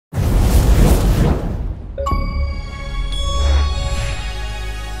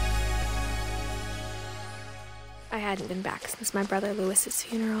hadn't been back since my brother Lewis's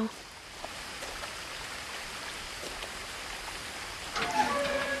funeral.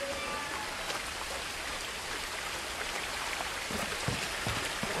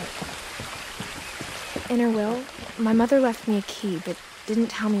 In her will, my mother left me a key, but didn't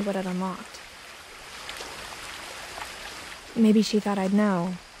tell me what it unlocked. Maybe she thought I'd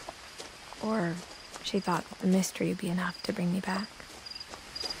know, or she thought the mystery would be enough to bring me back.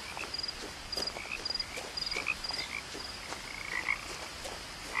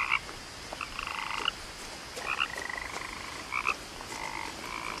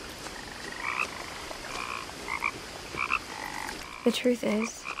 The truth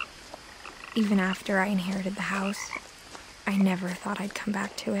is, even after I inherited the house, I never thought I'd come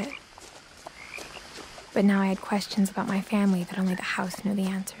back to it. But now I had questions about my family that only the house knew the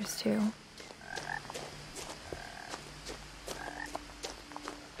answers to.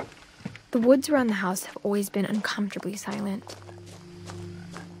 The woods around the house have always been uncomfortably silent,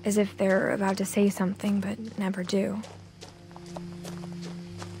 as if they're about to say something but never do.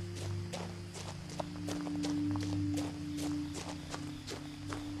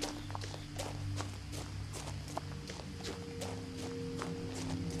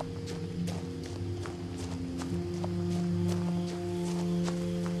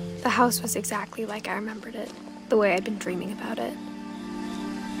 The house was exactly like I remembered it, the way I'd been dreaming about it.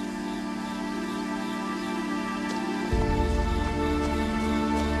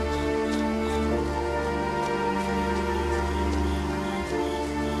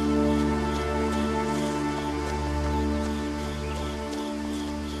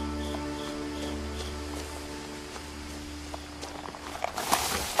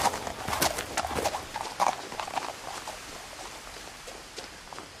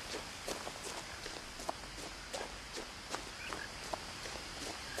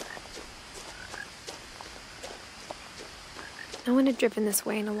 No one had driven this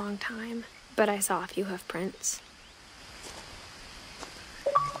way in a long time, but I saw a few hoof prints.